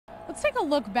Let's take a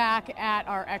look back at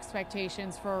our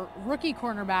expectations for rookie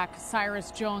cornerback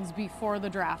Cyrus Jones before the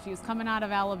draft. He was coming out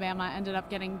of Alabama, ended up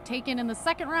getting taken in the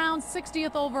second round,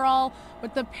 60th overall,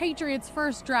 with the Patriots'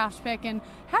 first draft pick, and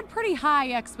had pretty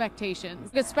high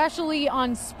expectations, especially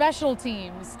on special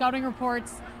teams. Scouting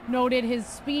reports noted his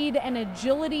speed and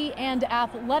agility and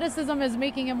athleticism as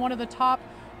making him one of the top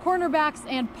cornerbacks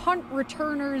and punt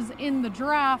returners in the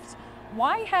draft.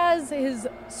 Why has his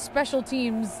special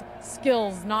teams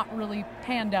skills not really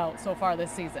panned out so far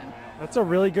this season? That's a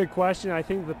really good question. I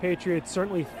think the Patriots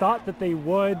certainly thought that they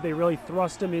would. They really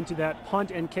thrust him into that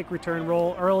punt and kick return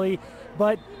role early.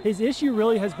 But his issue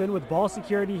really has been with ball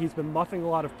security. He's been muffing a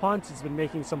lot of punts. He's been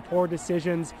making some poor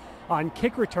decisions on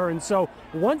kick returns. So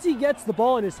once he gets the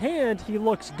ball in his hand, he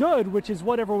looks good, which is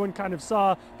what everyone kind of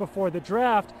saw before the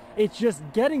draft. It's just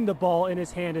getting the ball in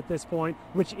his hand at this point,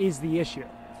 which is the issue.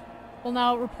 Well,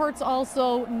 now, reports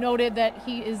also noted that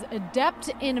he is adept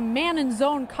in man and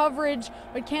zone coverage,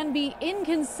 but can be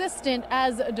inconsistent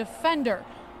as a defender.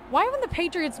 Why haven't the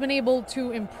Patriots been able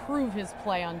to improve his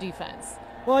play on defense?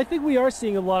 Well, I think we are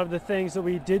seeing a lot of the things that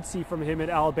we did see from him at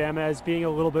Alabama as being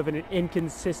a little bit of an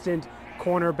inconsistent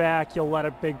cornerback. You'll let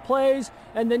up big plays,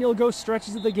 and then you'll go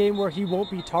stretches of the game where he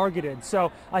won't be targeted.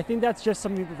 So I think that's just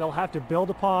something that they'll have to build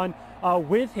upon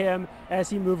with him as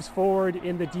he moves forward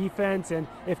in the defense. And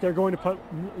if they're going to put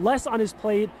less on his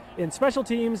plate in special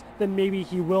teams, then maybe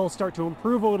he will start to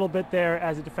improve a little bit there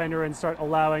as a defender and start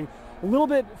allowing a little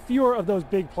bit fewer of those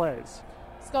big plays.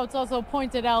 Scouts also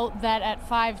pointed out that at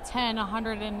 5'10",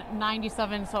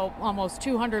 197, so almost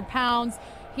 200 pounds,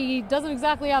 he doesn't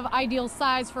exactly have ideal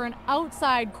size for an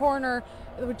outside corner,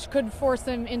 which could force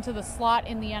him into the slot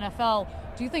in the NFL.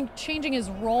 Do you think changing his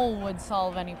role would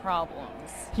solve any problems?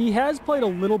 He has played a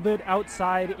little bit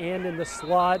outside and in the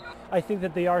slot. I think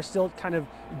that they are still kind of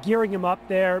gearing him up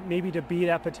there, maybe to be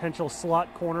that potential slot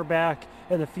cornerback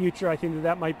in the future. I think that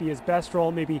that might be his best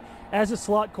role, maybe as a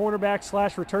slot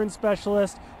cornerback / return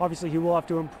specialist. Obviously, he will have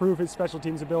to improve his special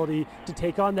teams ability to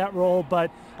take on that role, but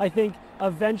I think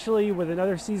eventually, with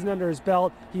another season under his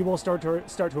belt, he will start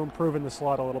to improve in the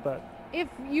slot a little bit. If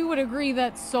you would agree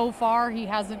that so far he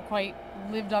hasn't quite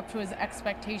lived up to his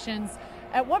expectations,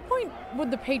 at what point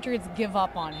would the Patriots give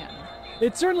up on him?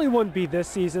 It certainly wouldn't be this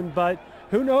season, but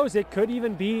who knows? It could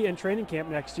even be in training camp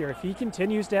next year. If he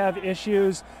continues to have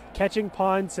issues catching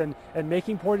punts and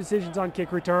making poor decisions on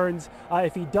kick returns,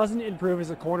 if he doesn't improve as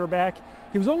a cornerback,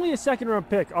 he was only a second-round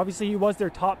pick. Obviously, he was their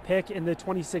top pick in the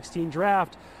 2016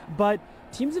 draft, but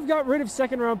teams have got rid of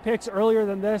second-round picks earlier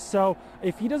than this, so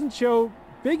if he doesn't show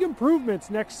big improvements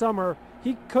next summer,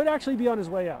 he could actually be on his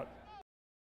way out.